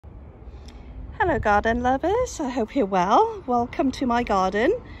Hello garden lovers, I hope you're well. Welcome to my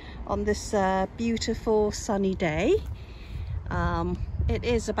garden on this beautiful sunny day. It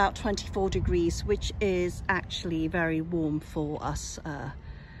is about 24 degrees, which is actually very warm for us.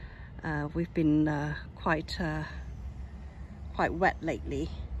 We've been quite wet lately,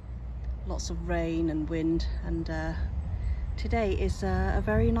 lots of rain and wind, and today is a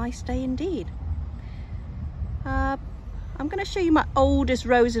very nice day indeed. I'm going to show you my oldest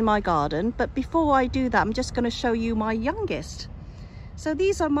rose in my garden, but before I do that, I'm just going to show you my youngest. So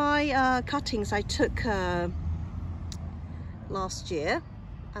these are my cuttings I took last year,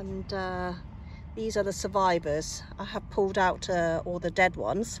 and these are the survivors. I have pulled out all the dead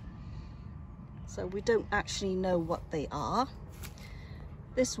ones, so we don't actually know what they are.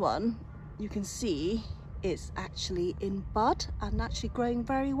 This one, you can see, is actually in bud and actually growing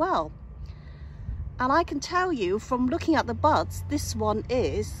very well. And I can tell you from looking at the buds, this one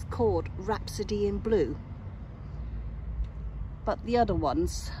is called Rhapsody in Blue. But the other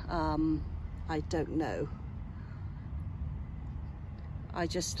ones, I don't know. I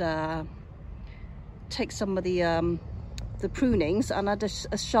just take some of the prunings and I just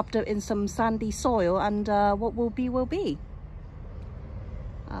shoved it in some sandy soil, and what will be will be.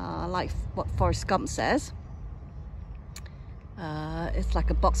 Like what Forrest Gump says. It's like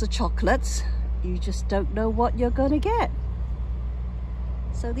a box of chocolates. You just don't know what you're gonna get.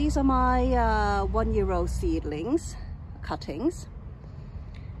 So these are my 1-year-old seedlings, cuttings.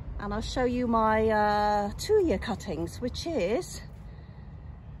 And I'll show you my 2-year cuttings, which is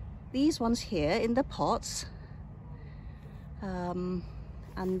these ones here in the pots. And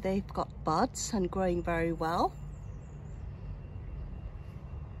they've got buds and growing very well.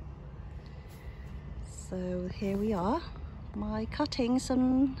 So here we are, my cuttings,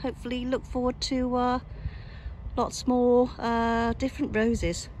 and hopefully look forward to lots more different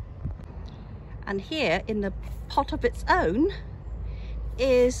roses. And here in the pot of its own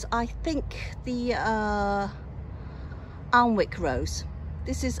is, I think, the Alnwick rose.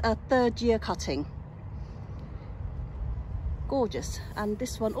 This is a 3rd-year cutting. Gorgeous. And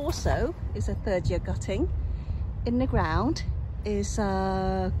this one also is a 3rd-year cutting. In the ground is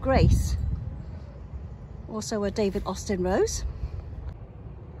Grace, also a David Austin rose.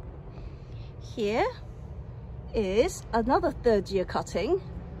 Here is another 3rd-year cutting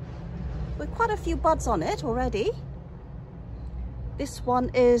with quite a few buds on it already. This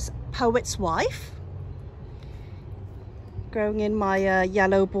one is Poet's Wife, growing in my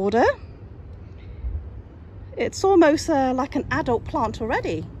yellow border. It's almost like an adult plant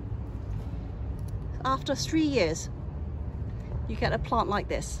already. After 3 years, you get a plant like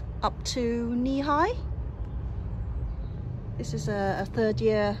this, up to knee high. This is a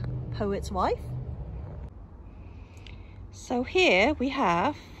 3rd-year Poet's Wife. So here we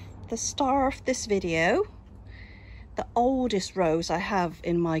have the star of this video, the oldest rose I have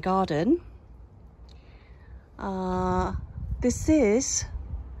in my garden. This is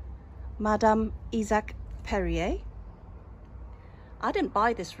Madame Isaac Perrier. I didn't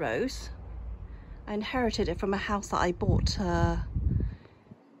buy this rose. I inherited it from a house that I bought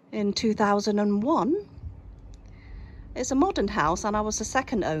in 2001. It's a modern house, and I was the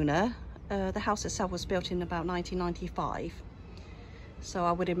 2nd owner. The house itself was built in about 1995. So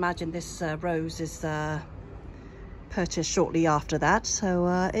I would imagine this rose is purchased shortly after that. So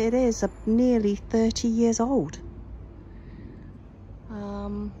it is nearly 30 years old.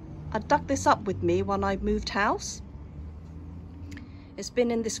 I dug this up with me when I moved house. It's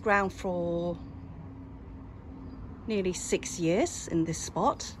been in this ground for nearly 6 years in this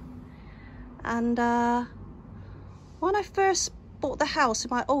spot. And when I first bought the house, in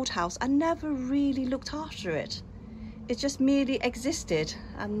my old house, I never really looked after it. It just merely existed,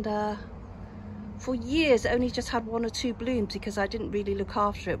 and for years it only just had 1 or 2 blooms because I didn't really look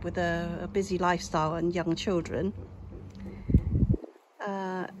after it with a busy lifestyle and young children.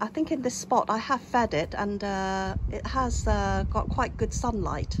 I think in this spot I have fed it, and it has got quite good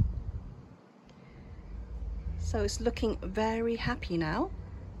sunlight. So it's looking very happy now.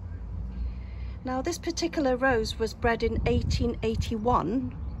 Now this particular rose was bred in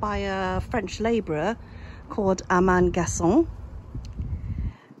 1881 by a French labourer called Armand Gasson,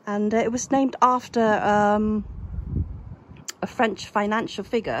 and it was named after a French financial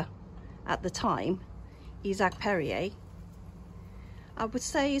figure at the time, Isaac Perrier. I would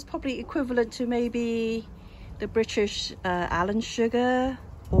say it's probably equivalent to maybe the British Alan Sugar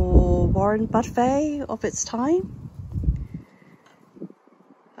or Warren Buffett of its time.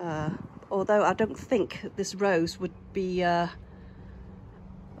 Although I don't think this rose would be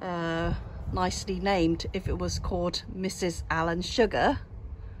nicely named if it was called Mrs. Alan Sugar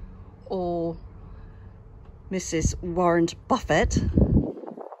or Mrs. Warren Buffett.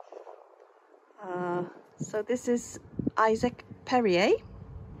 So this is Isaac Perrier.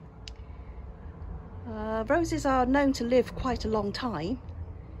 Roses are known to live quite a long time,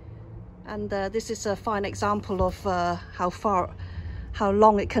 and this is a fine example of how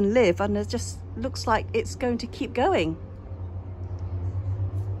long it can live, and it just looks like it's going to keep going.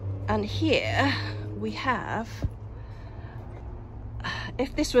 And here we have,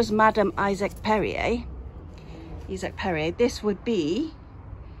 if this was Madame Isaac Perrier, this would be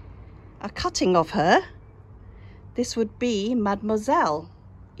a cutting of her. This would be Mademoiselle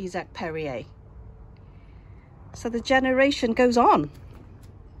Isaac Perrier. So the generation goes on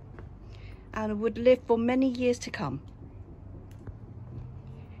and would live for many years to come.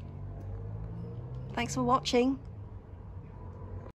 Thanks for watching.